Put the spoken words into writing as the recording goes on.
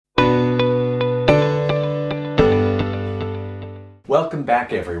Welcome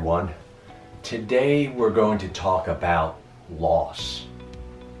back, everyone. Today we're going to talk about loss.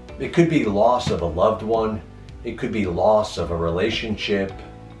 It could be loss of a loved one, it could be loss of a relationship,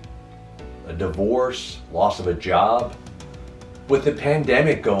 a divorce, loss of a job. With the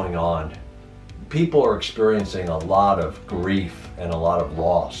pandemic going on, people are experiencing a lot of grief and a lot of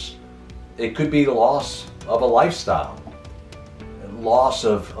loss. It could be the loss of a lifestyle, loss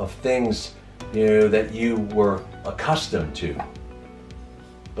of things that you were accustomed to.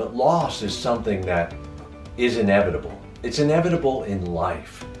 But loss is something that is inevitable. It's inevitable in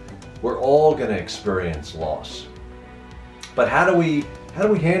life. We're all going to experience loss. But how do we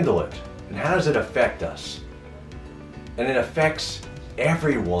handle it? And how does it affect us? And it affects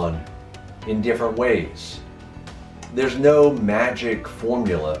everyone in different ways. There's no magic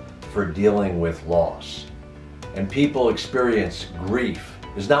formula for dealing with loss. And people experience grief.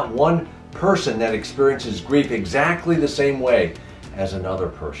 There's not one person that experiences grief exactly the same way as another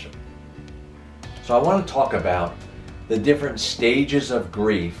person. So I want to talk about the different stages of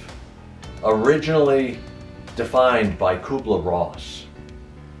grief originally defined by Kubler-Ross.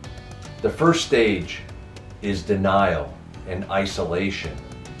 The first stage is denial and isolation.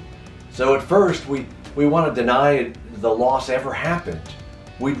 So at first we want to deny the loss ever happened.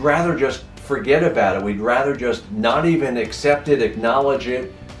 We'd rather just forget about it. We'd rather just not even accept it, acknowledge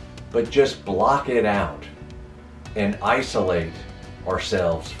it, but just block it out and isolate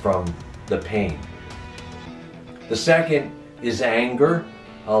ourselves from the pain. The second is anger.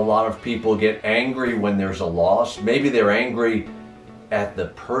 A lot of people get angry when there's a loss. Maybe they're angry at the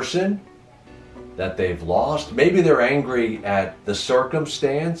person that they've lost. Maybe they're angry at the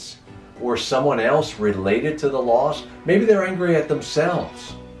circumstance or someone else related to the loss. Maybe they're angry at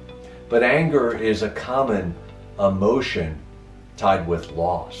themselves. But anger is a common emotion tied with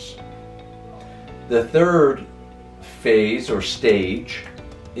loss. The third phase or stage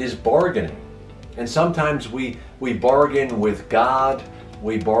is bargaining. And sometimes we bargain with God,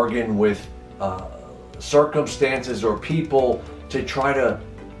 we bargain with circumstances or people to try to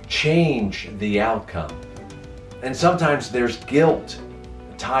change the outcome. And sometimes there's guilt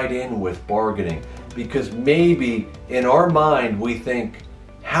tied in with bargaining, because maybe in our mind we think,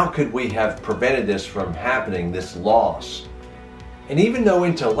 how could we have prevented this from happening, this loss? And even though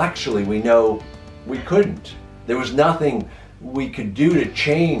intellectually we know we couldn't, there was nothing we could do to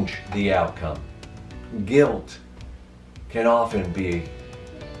change the outcome, guilt can often be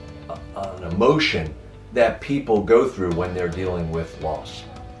an emotion that people go through when they're dealing with loss.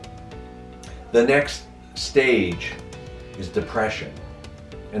 The next stage is depression.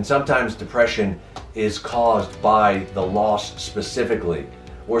 And sometimes depression is caused by the loss specifically,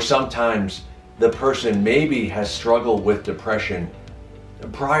 or sometimes the person maybe has struggled with depression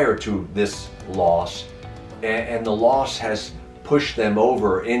prior to this loss, and the loss has pushed them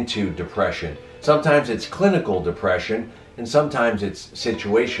over into depression. Sometimes it's clinical depression, and sometimes it's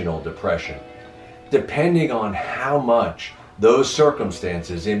situational depression, depending on how much those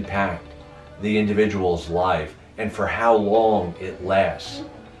circumstances impact the individual's life and for how long it lasts.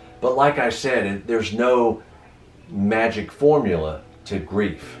 But like I said, there's no magic formula to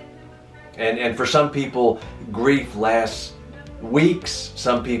grief. And for some people, grief lasts weeks,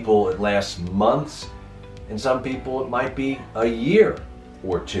 some people it lasts months, and some people it might be a year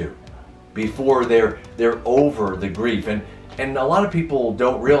or two before they're over the grief. And a lot of people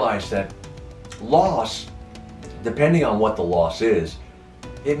don't realize that loss, depending on what the loss is,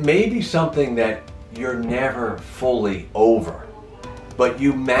 it may be something that you're never fully over, but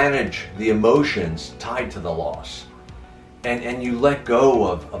you manage the emotions tied to the loss, and you let go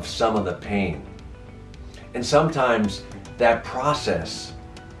of some of the pain. And sometimes that process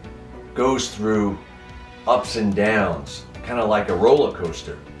goes through ups and downs, kind of like a roller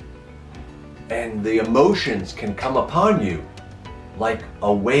coaster. And the emotions can come upon you like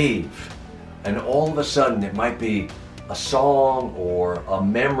a wave. And all of a sudden it might be a song or a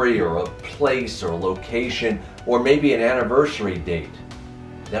memory or a place or a location or maybe an anniversary date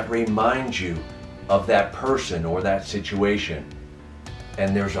that reminds you of that person or that situation.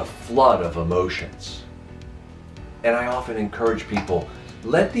 And there's a flood of emotions. And I often encourage people,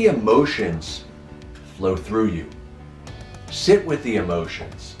 let the emotions flow through you. Sit with the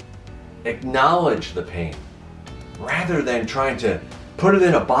emotions. Acknowledge the pain, rather than trying to put it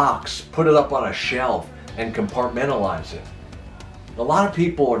in a box, put it up on a shelf, and compartmentalize it. A lot of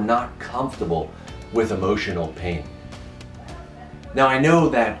people are not comfortable with emotional pain. Now, I know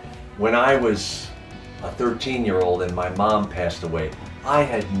that when I was a 13-year-old and my mom passed away, I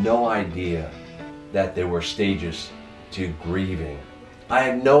had no idea that there were stages to grieving. I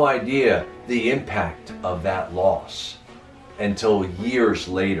had no idea the impact of that loss. until years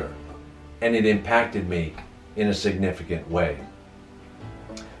later, and it impacted me in a significant way.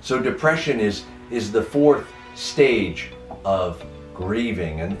 So depression is the fourth stage of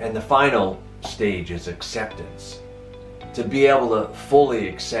grieving, and the final stage is acceptance. To be able to fully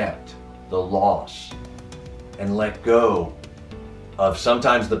accept the loss and let go of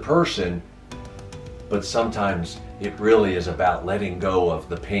sometimes the person, but sometimes it really is about letting go of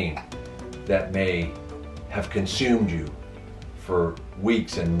the pain that may have consumed you for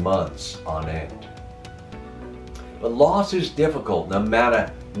weeks and months on end. But loss is difficult, no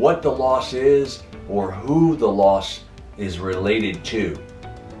matter what the loss is or who the loss is related to.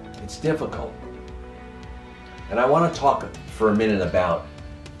 It's difficult. And I want to talk for a minute about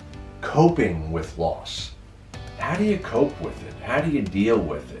coping with loss. How do you cope with it? How do you deal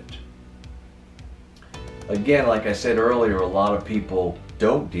with it? Again, like I said earlier, a lot of people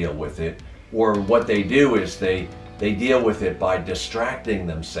don't deal with it, or what they do is they deal with it by distracting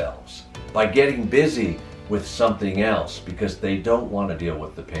themselves, by getting busy with something else because they don't want to deal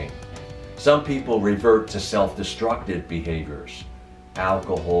with the pain. Some people revert to self-destructive behaviors,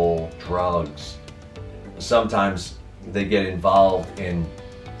 alcohol, drugs. Sometimes they get involved in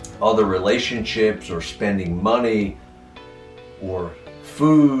other relationships or spending money or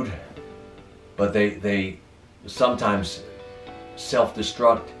food, but they sometimes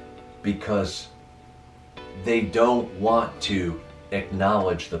self-destruct because they don't want to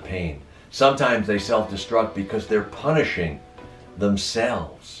acknowledge the pain. Sometimes they self-destruct because they're punishing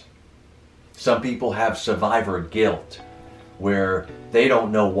themselves. Some people have survivor guilt, where they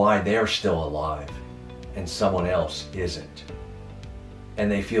don't know why they're still alive and someone else isn't.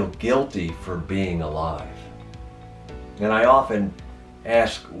 And they feel guilty for being alive. And I often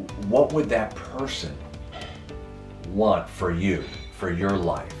ask, what would that person want for you, for your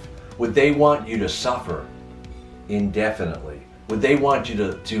life? Would they want you to suffer indefinitely? Would they want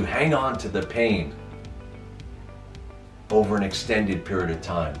you to hang on to the pain over an extended period of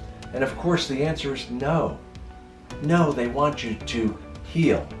time? And of course the answer is no. No, they want you to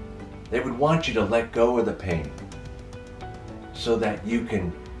heal. They would want you to let go of the pain so that you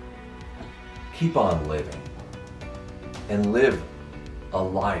can keep on living and live a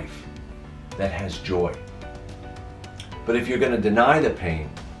life that has joy. But if you're going to deny the pain,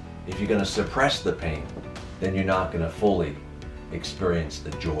 if you're going to suppress the pain, then you're not going to fully experience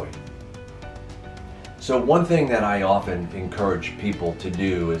the joy. So one thing that I often encourage people to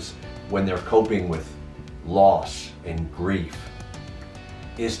do is when they're coping with loss and grief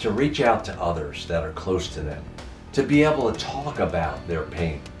is to reach out to others that are close to them, to be able to talk about their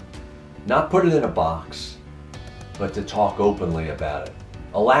pain. Not put it in a box, but to talk openly about it.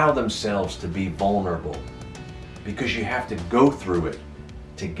 Allow themselves to be vulnerable, because you have to go through it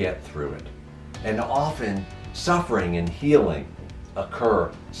to get through it. And often suffering and healing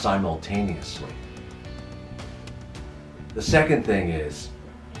occur simultaneously. The second thing is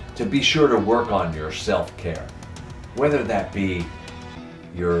to be sure to work on your self-care, whether that be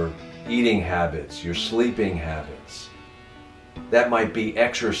your eating habits, your sleeping habits. That might be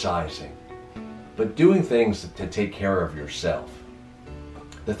exercising, but doing things to take care of yourself.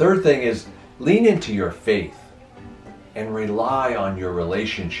 The third thing is lean into your faith and rely on your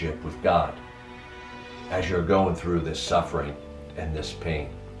relationship with God as you're going through this suffering and this pain.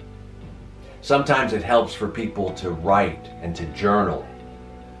 Sometimes it helps for people to write and to journal.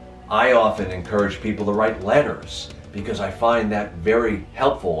 I often encourage people to write letters because I find that very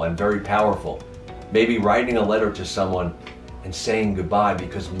helpful and very powerful. Maybe writing a letter to someone and saying goodbye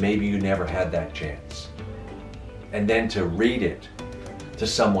because maybe you never had that chance. And then to read it to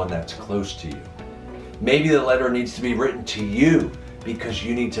someone that's close to you. Maybe the letter needs to be written to you because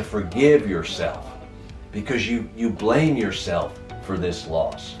you need to forgive yourself, because you blame yourself for this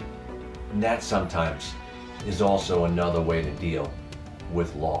loss. And that sometimes is also another way to deal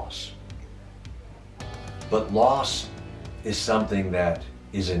with loss. But loss is something that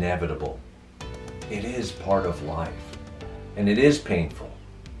is inevitable. It is part of life, and it is painful.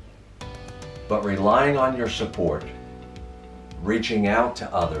 But relying on your support, reaching out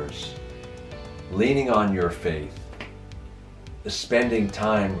to others, leaning on your faith, spending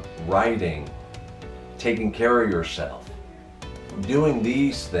time writing, taking care of yourself, doing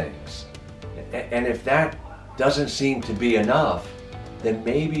these things. And if that doesn't seem to be enough, then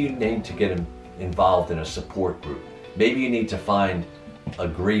maybe you need to get involved in a support group. Maybe you need to find a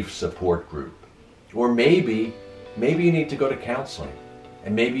grief support group. Or maybe you need to go to counseling.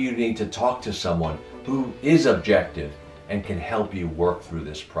 And maybe you need to talk to someone who is objective and can help you work through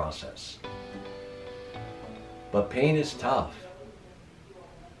this process. But pain is tough.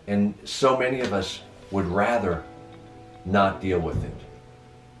 And so many of us would rather not deal with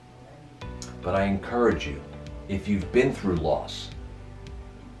it. But I encourage you, if you've been through loss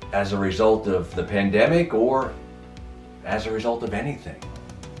as a result of the pandemic or as a result of anything,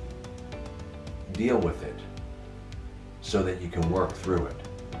 deal with it so that you can work through it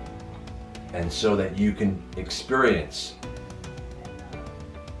and so that you can experience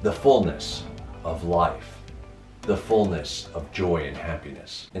the fullness of life, the fullness of joy and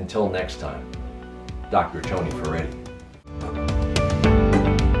happiness. Until next time, Dr. Tony Ferretti.